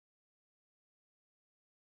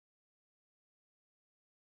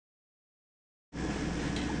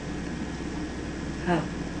Oh,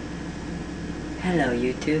 hello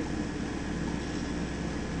YouTube.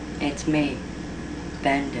 It's me,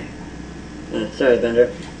 Bender. Sorry, Bender.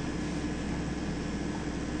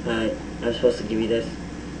 I was supposed to give you this.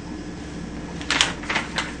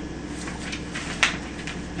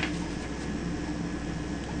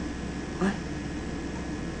 What?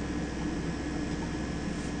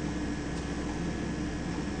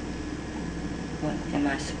 What am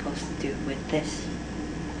I supposed to do with this?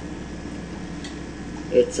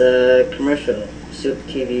 It's a commercial. Soup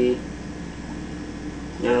TV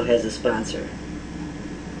now has a sponsor.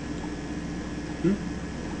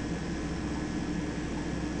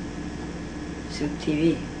 Soup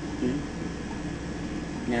TV,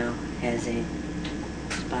 now has a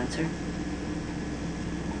sponsor?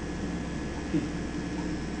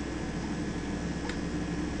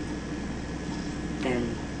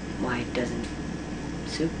 Then why doesn't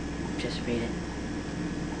Soup just read it?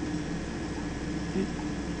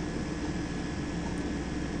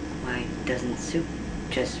 Why doesn't Soup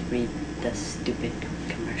just read the stupid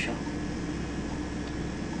commercial?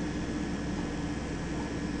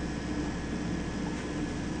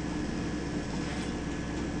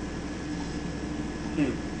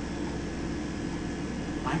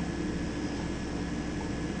 What?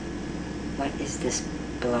 What is this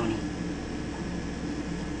baloney?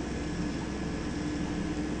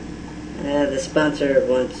 The sponsor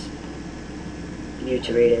wants you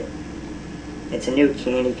to read it. It's a new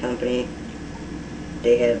candy company.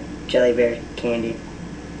 They have Jelly Bear candy.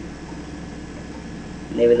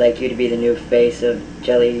 They would like you to be the new face of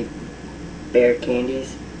Jelly Bear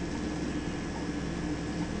candies.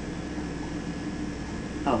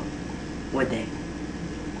 Oh, would they?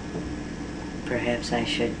 Perhaps I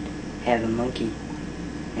should have a monkey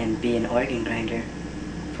and be an organ grinder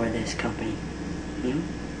for this company.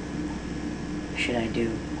 Should I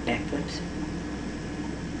do backflips?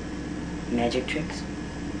 Magic tricks?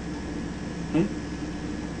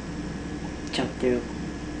 Jump through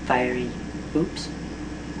fiery hoops?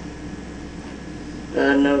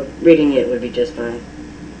 No, reading it would be just fine.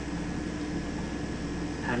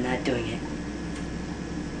 I'm not doing it.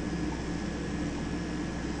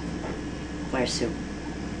 Where's Soup?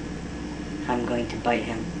 I'm going to bite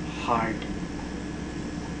him hard.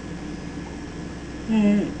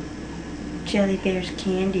 Jelly Bear's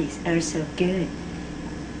candies are so good.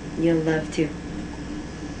 You'll love to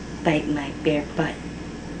bite my bear butt.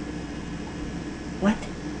 What?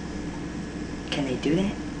 Can they do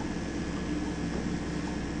that?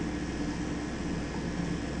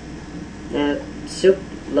 Soup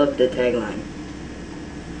loved the tagline.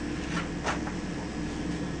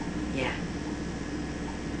 Yeah,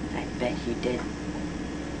 I bet he did.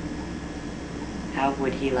 How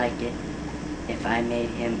would he like it if I made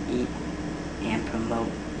him eat and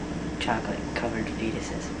promote chocolate-covered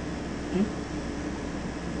fetuses?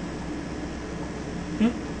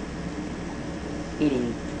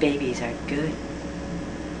 Eating babies are good.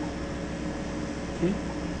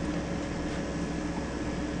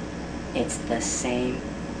 It's the same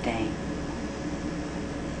thing.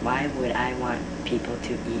 Why would I want people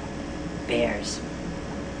to eat bears?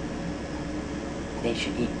 They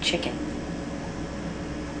should eat chicken.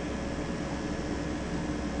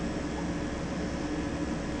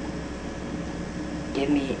 Give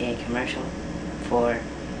me a commercial for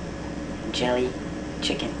jelly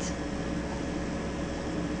chickens.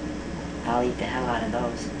 I'll eat the hell out of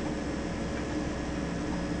those.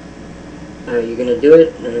 Are you gonna do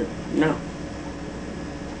it? Or? No.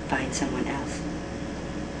 Find someone else.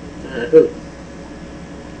 Who?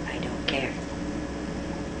 I don't care.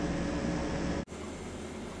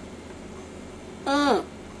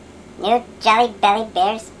 New Jelly Belly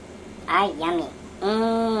Bears are yummy.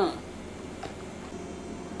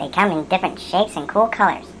 They come in different shapes and cool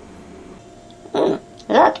colors.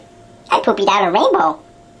 Look, I poopied out a rainbow.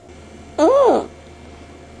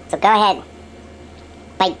 So go ahead,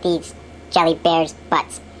 bite these Jelly Bears'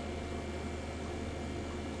 butts.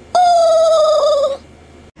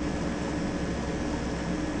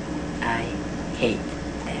 I hate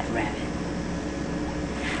that rabbit.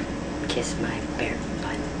 Kiss my bear